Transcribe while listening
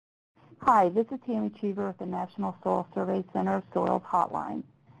Hi, this is Tammy Cheever with the National Soil Survey Center Soils Hotline.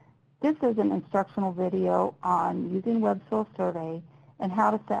 This is an instructional video on using Web Soil Survey and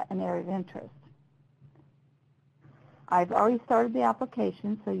how to set an area of interest. I've already started the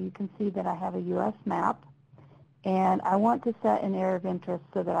application, so you can see that I have a U.S. map, and I want to set an area of interest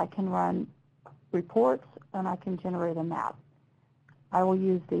so that I can run reports and I can generate a map. I will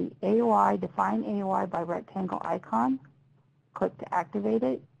use the AOI, define AOI by rectangle icon, click to activate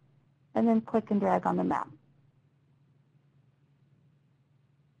it, and then click and drag on the map.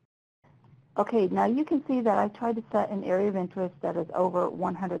 Okay, now you can see that I tried to set an area of interest that is over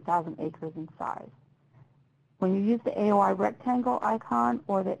 100,000 acres in size. When you use the AOI rectangle icon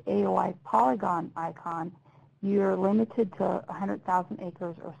or the AOI polygon icon, you're limited to 100,000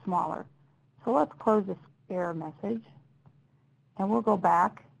 acres or smaller. So let's close this error message, and we'll go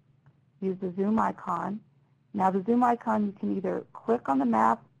back, use the zoom icon. Now the zoom icon, you can either click on the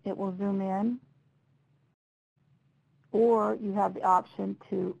map, it will zoom in, or you have the option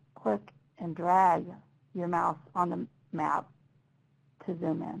to click and drag your mouse on the map to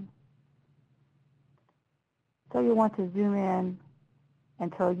zoom in. So you want to zoom in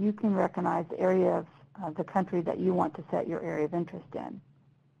until you can recognize the area of the country that you want to set your area of interest in.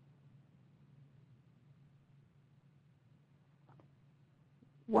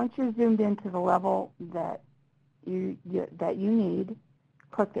 Once you're zoomed into the level that you need,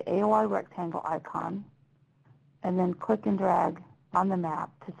 click the AOI rectangle icon, and then click and drag on the map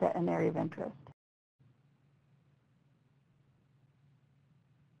to set an area of interest.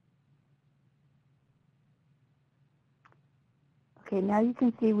 Okay, now you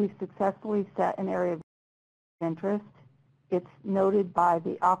can see we've successfully set an area of interest. It's noted by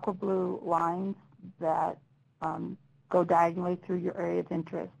the aqua blue lines that go diagonally through your area of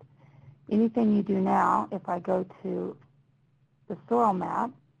interest. Anything you do now, if I go to the soil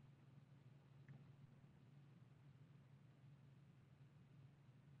map,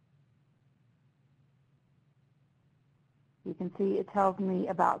 you can see it tells me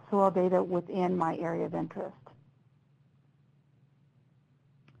about soil data within my area of interest.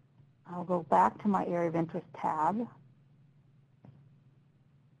 I'll go back to my area of interest tab.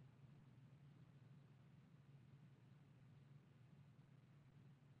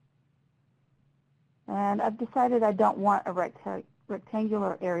 And I've decided I don't want a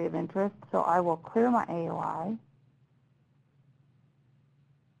rectangular area of interest, so I will clear my AOI,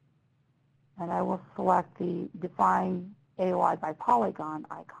 and I will select the Define AOI by Polygon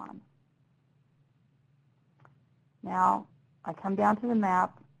icon. Now, I come down to the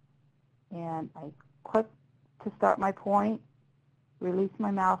map, and I click to start my point, release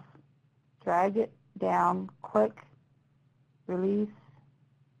my mouse, drag it down, click, release,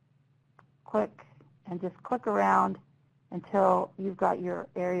 click, and just click around until you've got your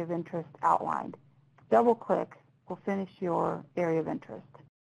area of interest outlined. Double click will finish your area of interest.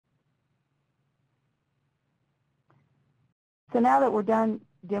 So now that we're done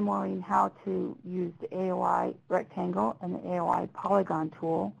demoing how to use the AOI rectangle and the AOI polygon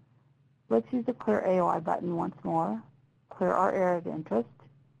tool, let's use the Clear AOI button once more, clear our area of interest.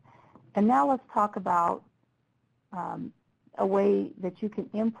 And now let's talk about a way that you can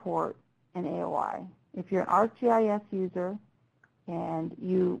import an AOI. If you're an ArcGIS user and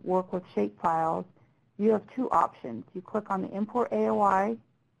you work with shapefiles, you have two options. You click on the Import AOI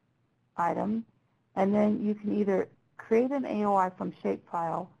item, and then you can either create an AOI from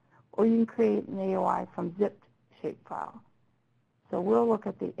shapefile, or you can create an AOI from zipped shapefile. So we'll look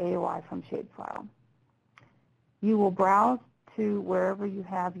at the AOI from shapefile. You will browse to wherever you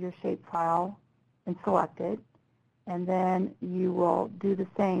have your shapefile and select it, and then you will do the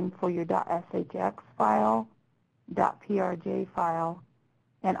same for your .shx file, .prj file,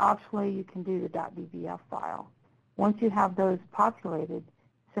 and optionally you can do the .bbf file. Once you have those populated,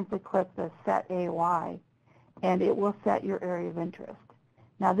 simply click the Set AOI, and it will set your area of interest.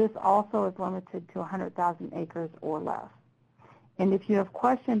 Now this also is limited to 100,000 acres or less. And if you have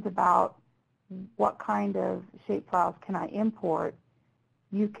questions about what kind of shapefiles can I import,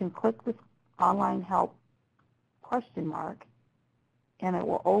 you can click this online help question mark, and it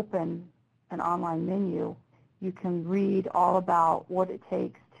will open an online menu. You can read all about what it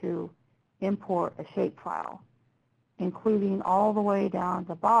takes to import a shapefile, including all the way down to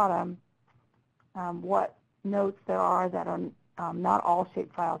the bottom what notes there are that are not all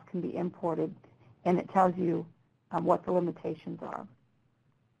shapefiles can be imported, and it tells you what the limitations are.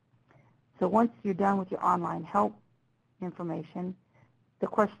 So once you're done with your online help information, the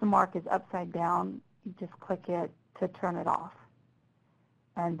question mark is upside down. You just click it to turn it off.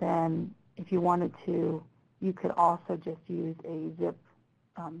 And then if you wanted to, you could also just use a zip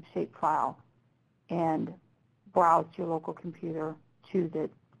shapefile and browse to your local computer, choose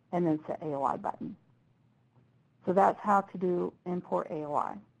it, and then set AOI button. So that's how to do import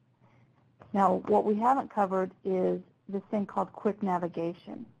AOI. Now, what we haven't covered is this thing called quick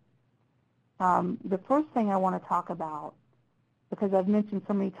navigation. The first thing I want to talk about, because I've mentioned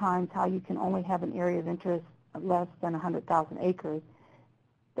so many times how you can only have an area of interest less than 100,000 acres,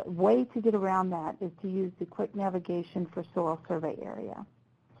 the way to get around that is to use the quick navigation for soil survey area.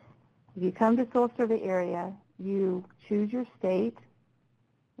 If you come to soil survey area, you choose your state,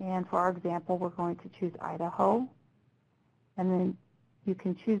 and for our example, we're going to choose Idaho, and then you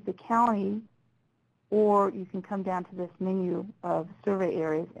can choose the county, or you can come down to this menu of survey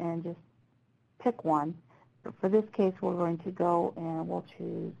areas and just pick one. But for this case, we're going to go and we'll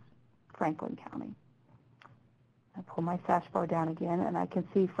choose Franklin County. I pull my search bar down again, and I can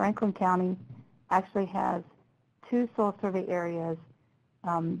see Franklin County actually has 2 soil survey areas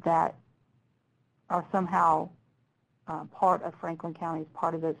that are somehow part of Franklin County, as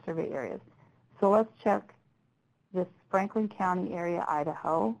part of those survey areas. So let's check this Franklin County area,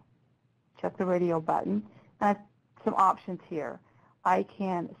 Idaho. Check the radio button. And I have some options here. I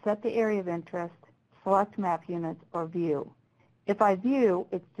can set the area of interest, select map units, or view. If I view,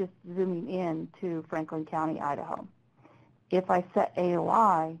 it's just zooming in to Franklin County, Idaho. If I set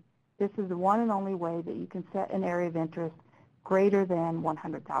AOI, this is the one and only way that you can set an area of interest greater than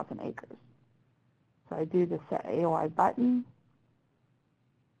 100,000 acres. So I do the set AOI button,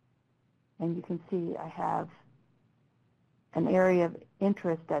 and you can see I have an area of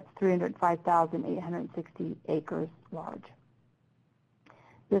interest that's 305,860 acres large.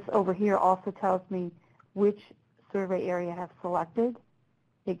 This over here also tells me which survey area I have selected.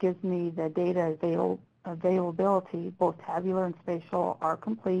 It gives me the data availability, both tabular and spatial are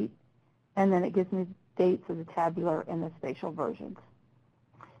complete, and then it gives me dates of the tabular and the spatial versions.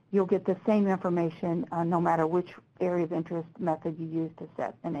 You'll get the same information no matter which area of interest method you use to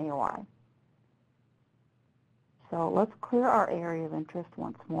set an AOI. So let's clear our area of interest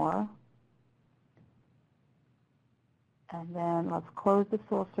once more. And then let's close the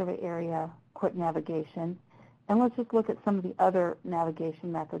soil survey area, quick navigation, and let's just look at some of the other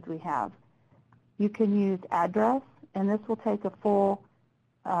navigation methods we have. You can use address, and this will take a full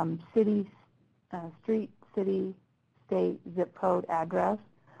city, street, city, state, zip code address,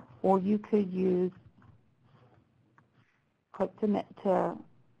 or you could use, click to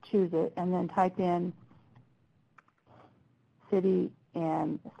choose it, and then type in city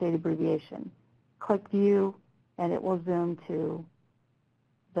and state abbreviation. Click view, and it will zoom to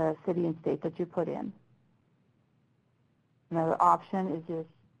the city and state that you put in. Another option is just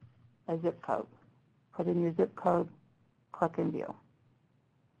a zip code. Put in your zip code, click and view.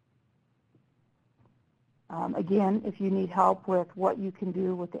 Again, if you need help with what you can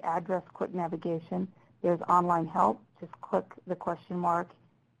do with the address quick navigation, there's online help. Just click the question mark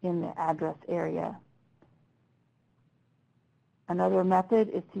in the address area. Another method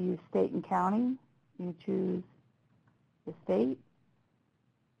is to use state and county. You choose the state.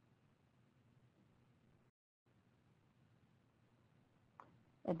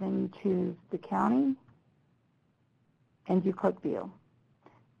 And then you choose the county, and you click view.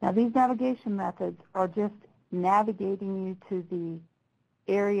 Now these navigation methods are just navigating you to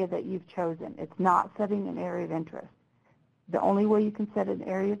the area that you've chosen. It's not setting an area of interest. The only way you can set an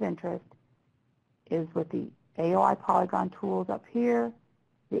area of interest is with the AOI polygon tools up here,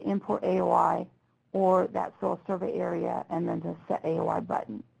 the import AOI, or that soil survey area, and then the set AOI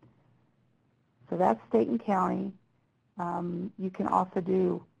button. So that's state and county. You can also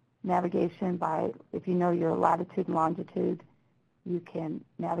do navigation by, if you know your latitude and longitude, you can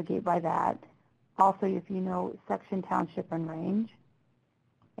navigate by that. Also, if you know section, township, and range.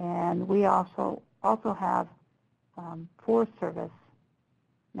 And we also have Forest Service,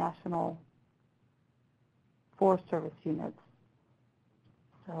 National Forest Service units.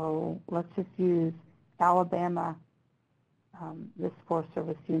 So let's just use Alabama, this Forest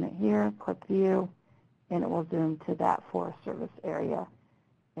Service unit here, click view, and it will zoom to that Forest Service area.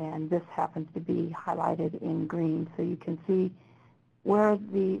 And this happens to be highlighted in green, so you can see where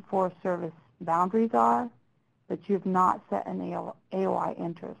the Forest Service boundaries are, but you've not set an AOI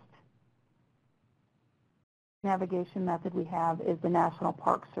interest. Navigation method we have is the National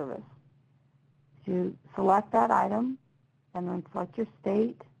Park Service. You select that item, and then select your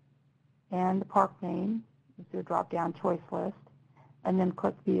state and the park name, it's your drop-down choice list, and then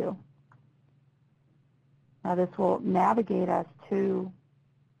click view. Now this will navigate us to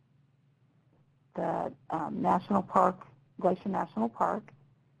the National Park, Glacier National Park,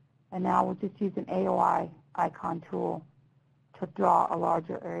 and now we'll just use an AOI icon tool to draw a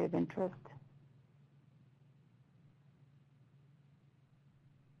larger area of interest.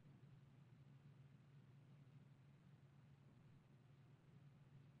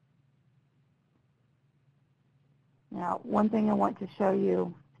 Now, one thing I want to show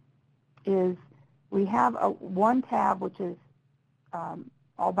you is we have one tab which is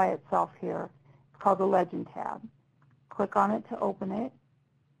all by itself here. It's called the Legend tab. Click on it to open it,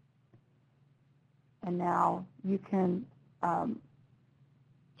 and now you can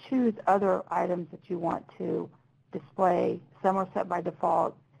choose other items that you want to display. Some are set by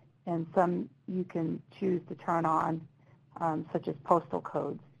default, and some you can choose to turn on, such as postal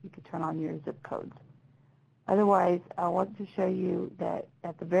codes. You could turn on your zip codes. Otherwise, I want to show you that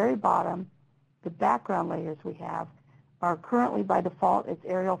at the very bottom, the background layers we have are currently by default, it's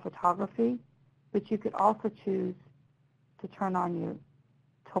aerial photography, but you could also choose to turn on your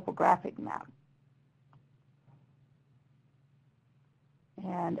topographic map.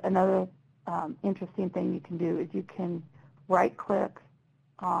 And another interesting thing you can do is you can right-click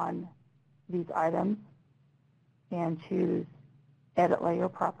on these items and choose Edit Layer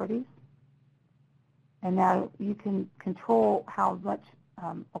Properties. And now you can control how much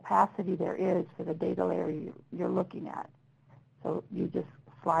opacity there is for the data layer you're looking at. So you just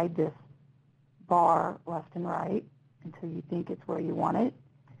slide this bar left and right until you think it's where you want it.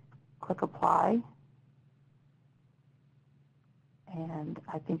 Click Apply. And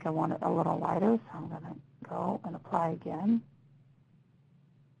I think I want it a little lighter, so I'm going to go and apply again.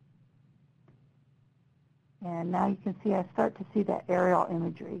 And now you can see I start to see that aerial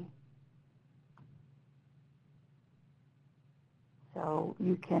imagery. So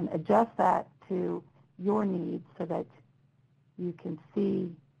you can adjust that to your needs so that you can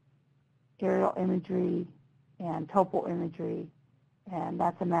see aerial imagery and topo imagery, and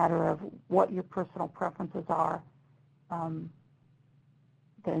that's a matter of what your personal preferences are.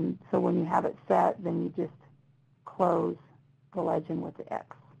 So when you have it set, then you just close the legend with the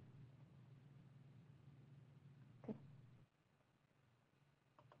X.